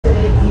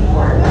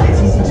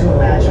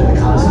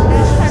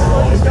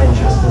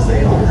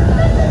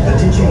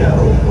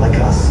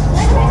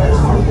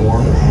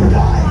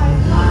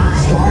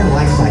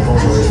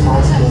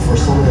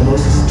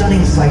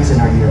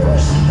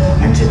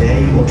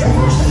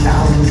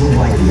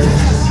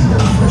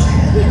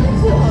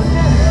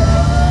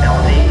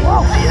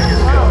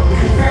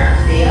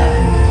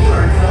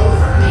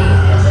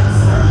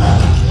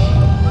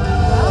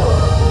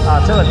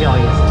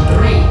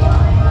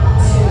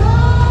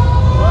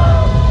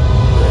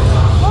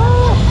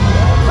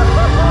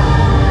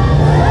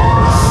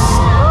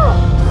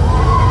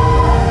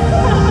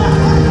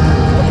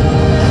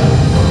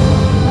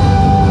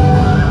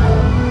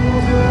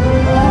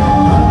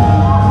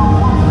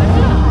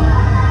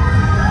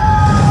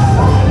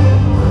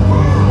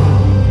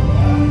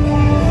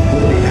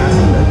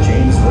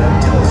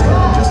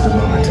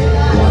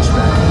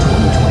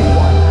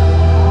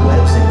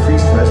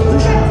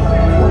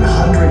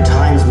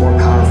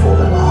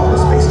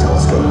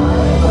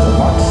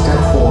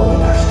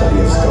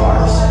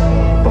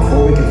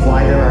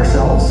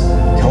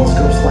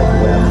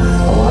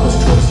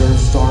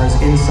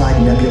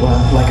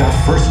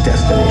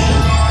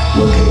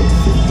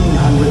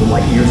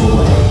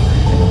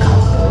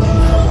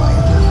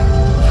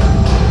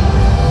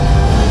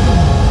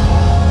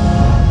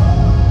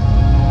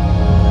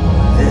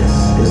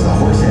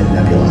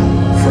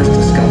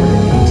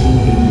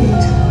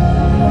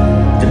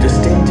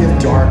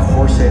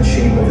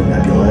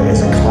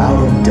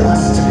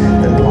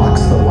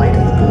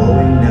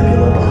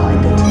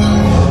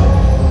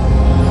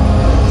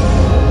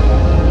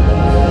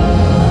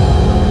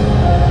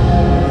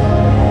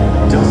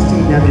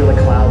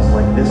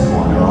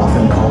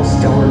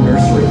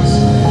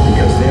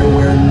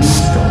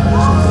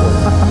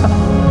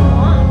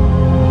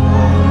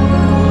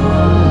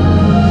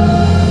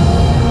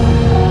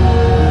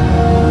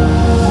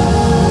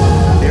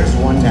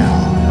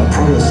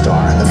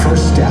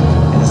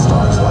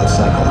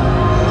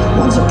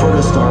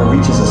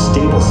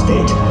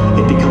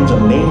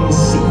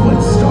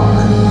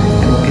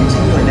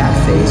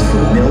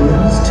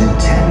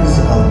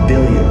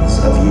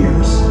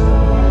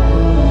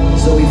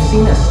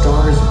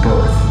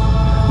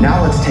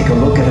let's take a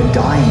look at a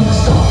dying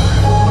star.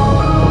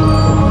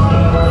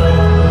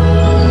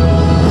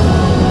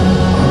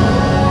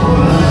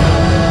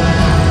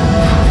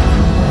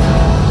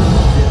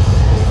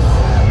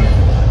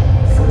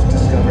 First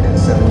discovered in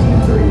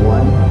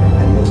 1731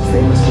 and most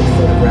famously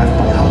photographed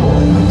by Hubble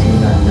in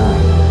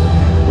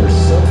 1999. We're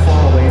so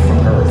far away from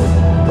Earth,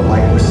 the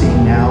light we're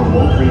seeing now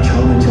won't reach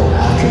home until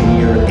after the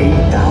year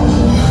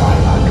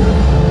 8,500.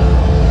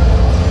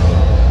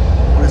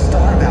 When a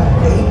star about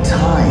 8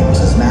 times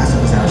as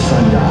massive as our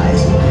sun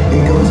dies,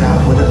 it goes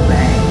out with a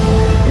bang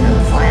in a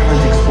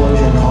violent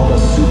explosion called a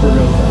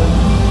supernova.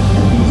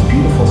 And these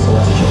beautiful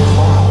celestial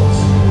clouds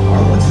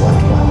are what's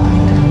left behind.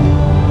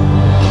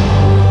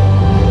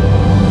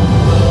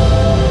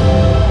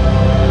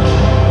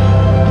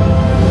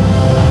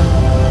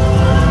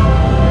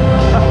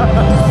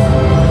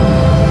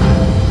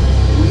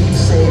 We've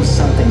saved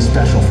something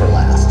special for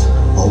last.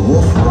 A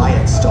Wolf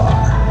Riot star.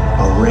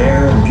 A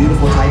rare and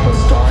beautiful type of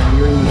star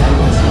nearing the end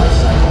of its life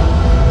cycle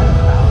and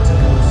about to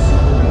go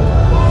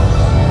supernova.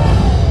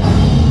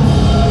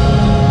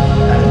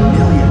 At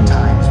 1,000,000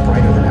 times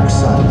brighter than our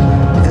sun,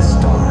 this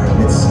star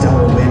emits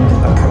stellar wind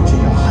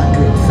approaching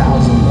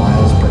 100,000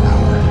 miles per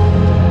hour.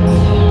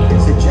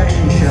 Its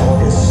ejection shell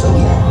is so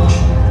large,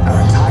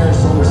 our entire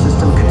solar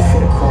system could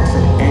fit across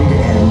it end to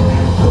end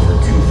over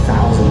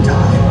 2,000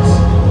 times.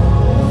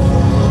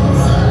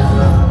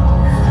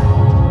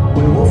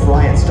 When Wolf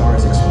Riot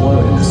stars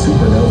explode into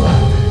supernova,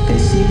 they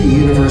see the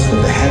universe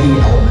with the heavy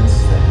elements